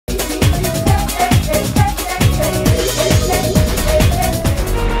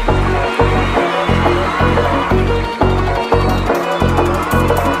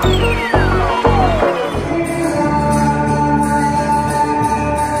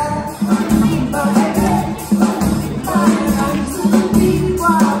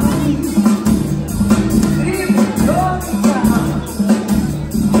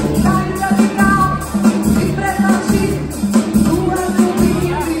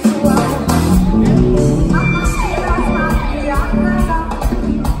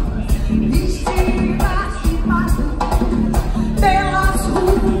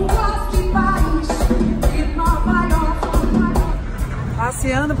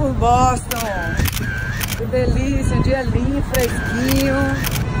por Boston. Que delícia, um dia lindo, fresquinho.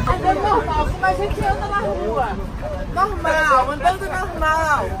 É normal, como a gente anda na rua. Normal, andando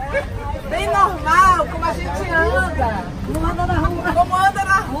normal. Bem normal, como a gente anda. Como anda na rua? Como anda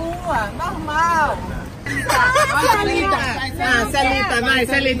na rua, normal. Celita. Ah, Celita, vai,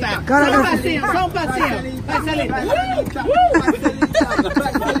 Celita. Só um passinho, só um passinho. Vai, Celita.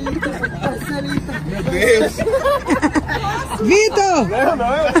 Meu Deus. Vitor!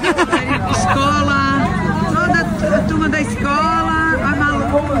 Escola, toda a turma da escola, a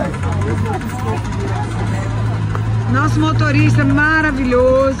maluca. Nosso motorista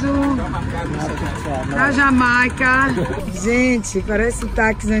maravilhoso, da Jamaica. Gente, parece um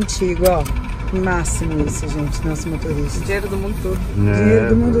táxi antigo, ó. Máximo isso, gente, nosso motorista. Dinheiro do mundo todo. Dinheiro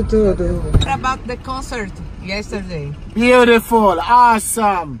do mundo todo. What about the concert yesterday? Beautiful,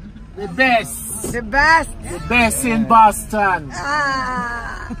 awesome, the best. The best. The best in Boston.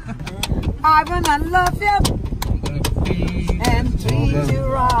 Ah, I wanna love you and treat you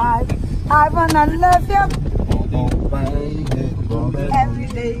right. I wanna love you every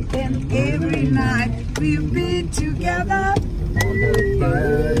day and every night. We'll be together.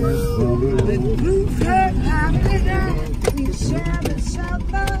 The roof her happiness. We share the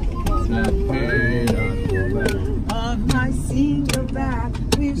shelter on my single bed.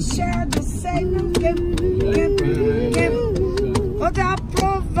 We share the same but I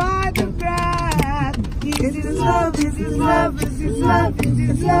provide the bread. This is love, this is love, this is love, this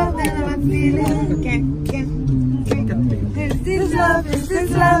is love that I'm feeling. This is love, this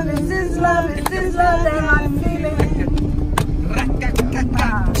is love, this is love, this is love that I'm feeling.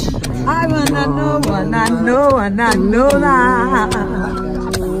 I wanna know that.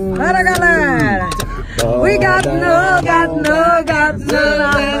 Bora, galera! We got no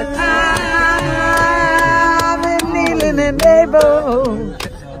I'm kneeling and able.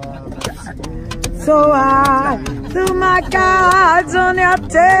 So I threw my cards on your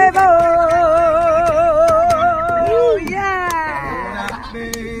table. Yeah!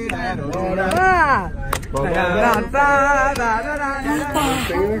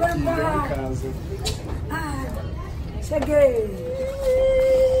 Tenho aqui, em casa. Cheguei!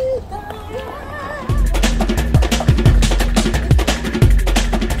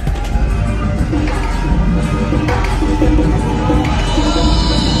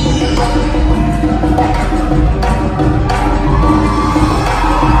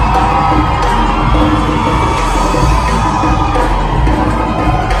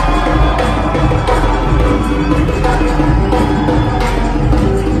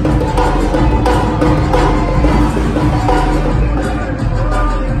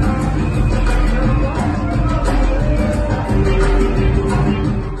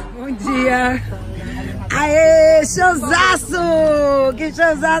 Aê, showzaço! Que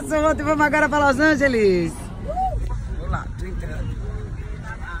showzaço! Ontem vamos agora para Los Angeles. Vou lá, tô entrando.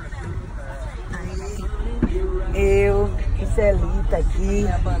 Aí, eu, Celita aqui,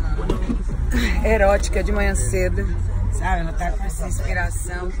 erótica de manhã cedo. Sabe, ela tá com essa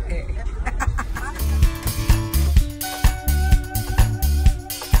inspiração.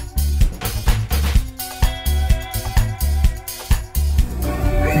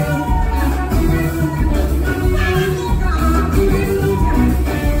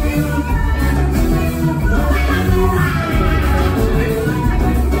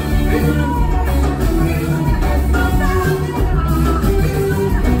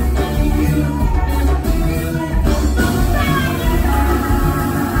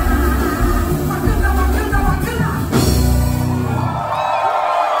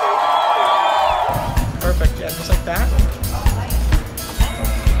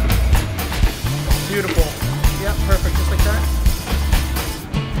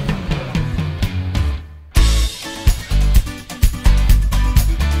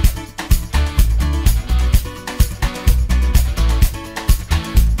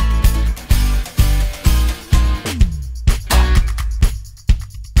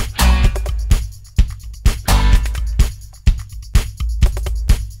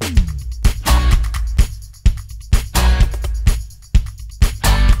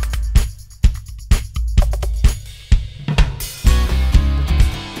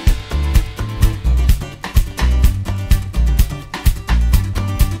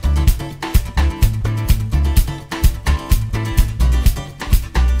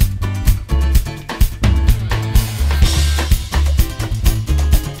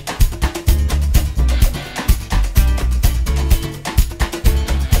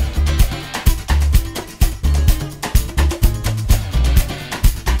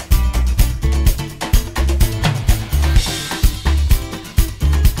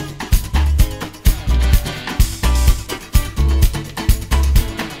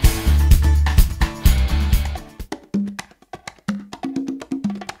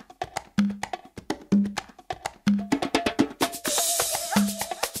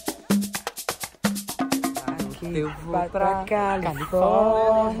 daqui eu vou pra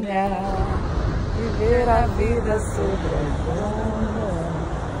Califórnia, viver a vida sobre a onda.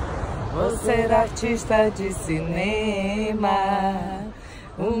 Vou ser artista de cinema,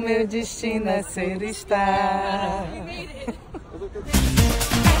 o meu destino é ser estar.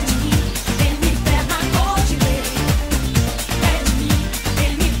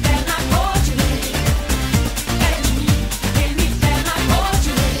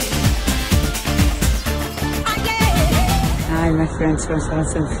 Hi, my friends from South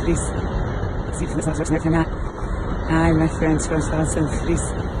San Francisco. Hi, my friends from South San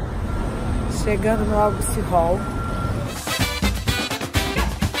Francisco. Chegando no August Hall.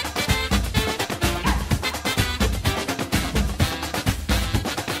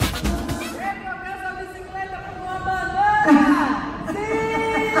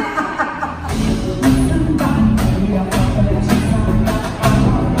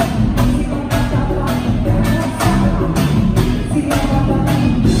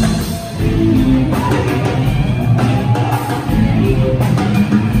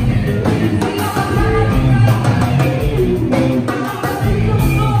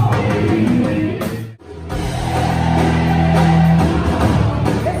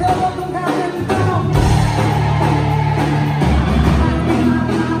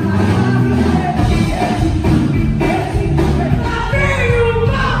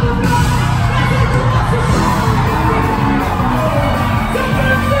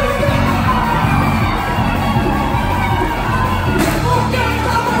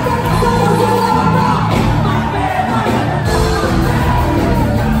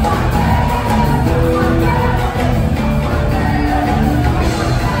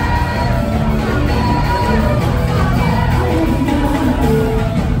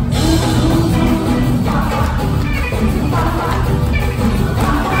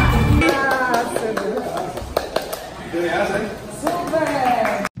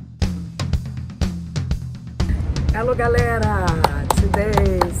 Hello, galera!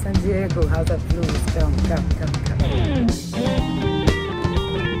 Today, San Diego, House of Blues. Come.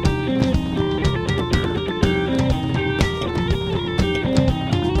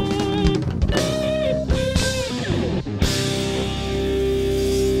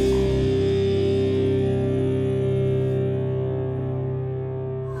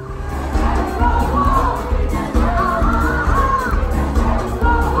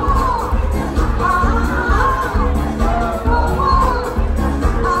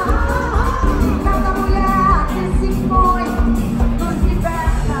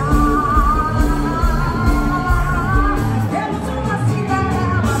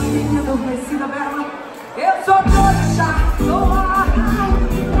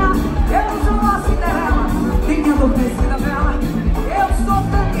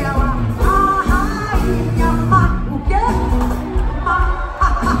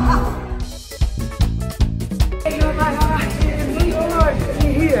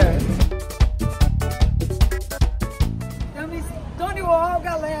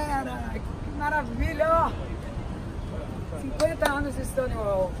 Maravilha, ó! 50 anos de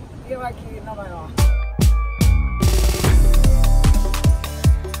Stonewall, eu aqui em Nova York.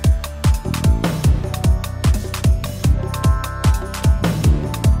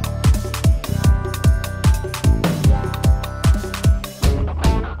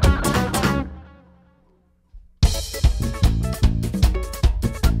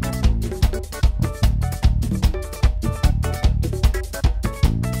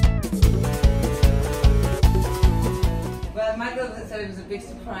 It was a big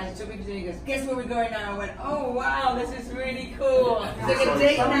surprise. So he goes, guess where we're going now? I went, oh wow, this is really cool. It's like a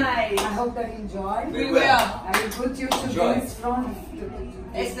date night. I hope they enjoy. We will. I will put you to dance from.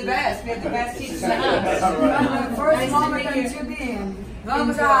 It's the best. We have the best teachers in the house. First moment until the end.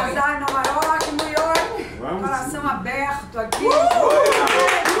 Vamos arrasar em Nova York, New York. Coração aberto aqui. Música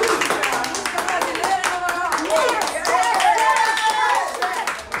brasileira em Nova York.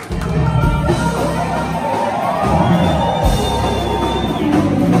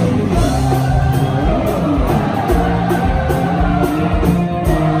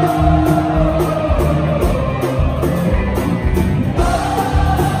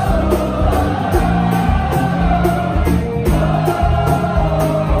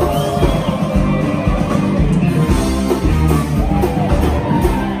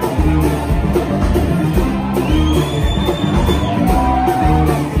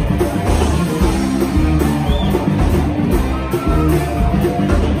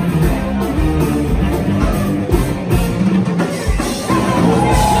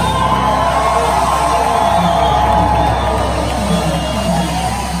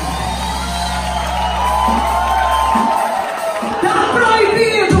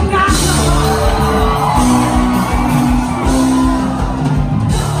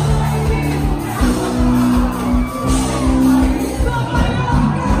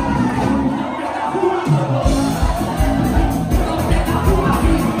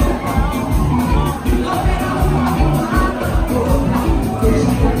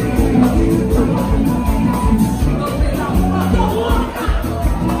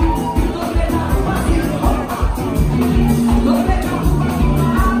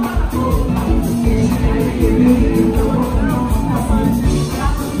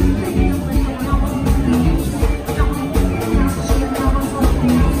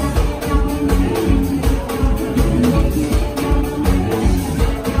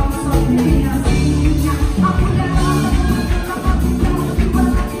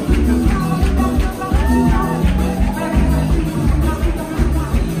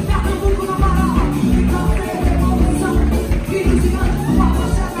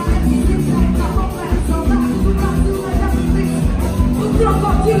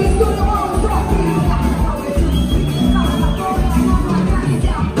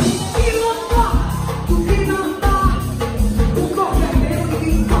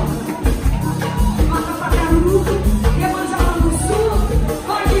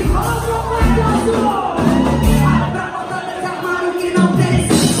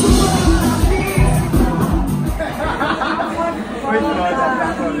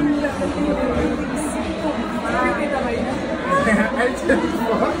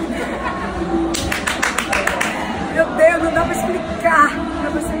 Meu Deus, não dá pra explicar. Não dá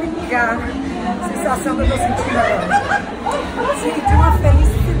pra explicar a sensação que eu tô sentindo agora. Senti uma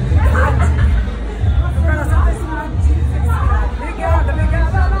felicidade. Meu coração tá explodindo de felicidade. Obrigada, obrigada.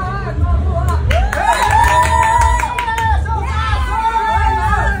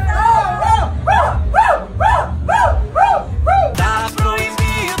 Tá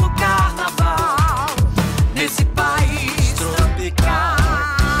proibido o carnaval nesse país tropical.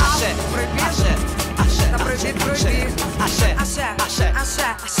 Axé, axé, axé, tá proibido, axé, axé, axé, axé,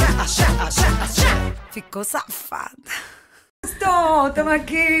 axé, axé, axé. Ficou safada. Estamos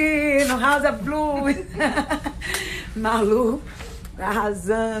aqui no House of Blues. Malu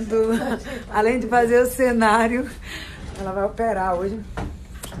arrasando. Além de fazer o cenário, ela vai operar hoje.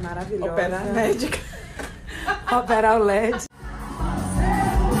 Maravilhosa. Operar a médica. Operar o LED.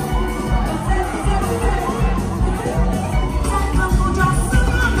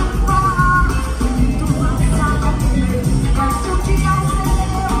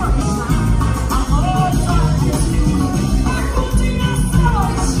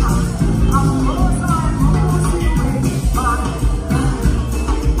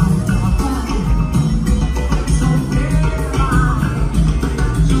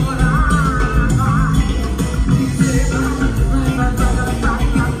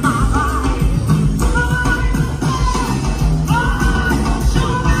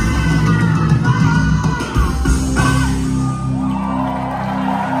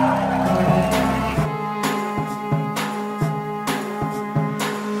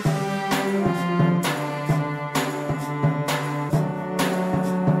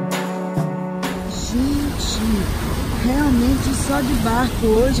 Realmente só de barco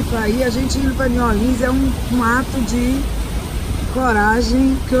hoje para ir, a gente indo para New Orleans é um ato de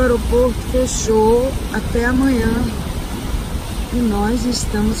coragem, que o aeroporto fechou até amanhã e nós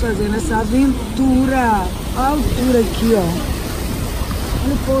estamos fazendo essa aventura. Olha a altura aqui, ó.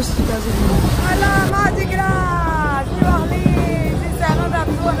 Olha o posto de gasolina. Olha lá, Mardi Gras, New Orleans, encerrando a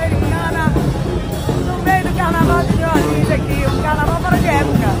tour americana no meio do carnaval de New Orleans aqui, um carnaval fora de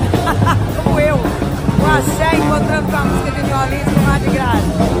época, como eu. O axé encontrando com a música de New Orleans com Mardi Gras.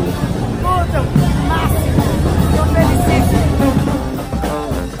 Puta, máximo. Estou felicíssimo.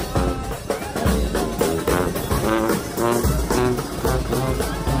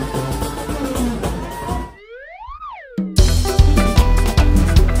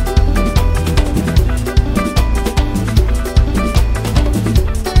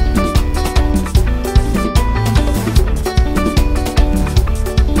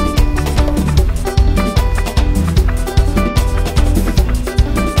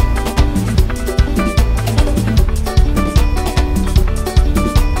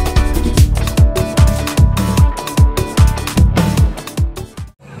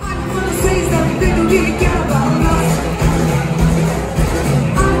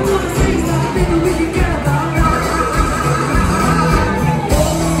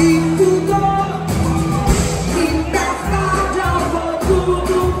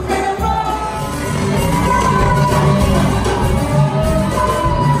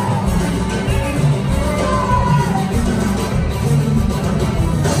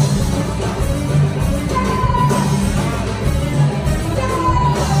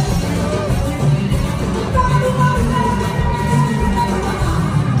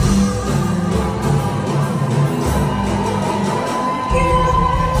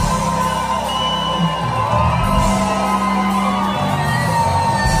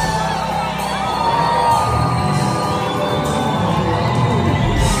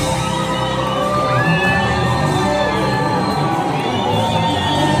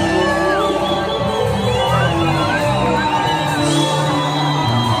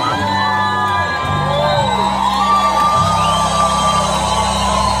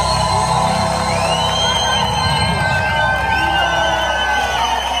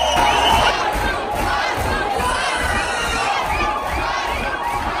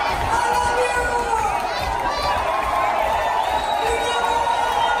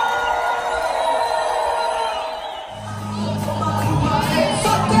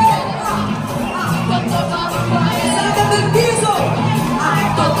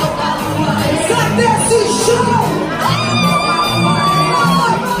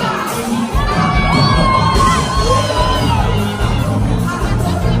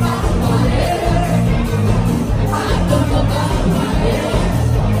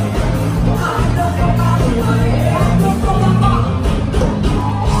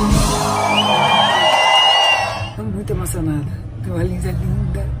 New Orleans é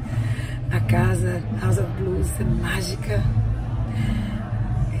linda, a casa House of Blues é mágica.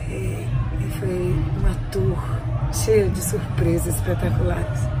 surpresas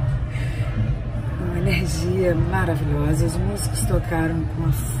espetaculares. Uma energia maravilhosa. Os músicos tocaram com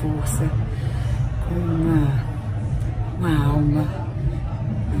uma força, com uma alma.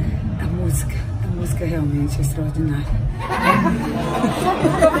 A música realmente é extraordinária.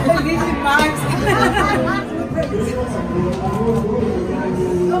 Estou feliz demais.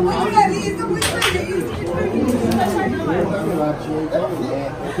 Estou muito feliz, estou muito feliz.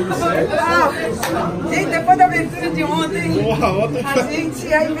 Gente, depois da aventura de ontem, a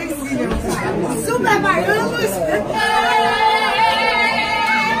gente é invencível. Super baianos!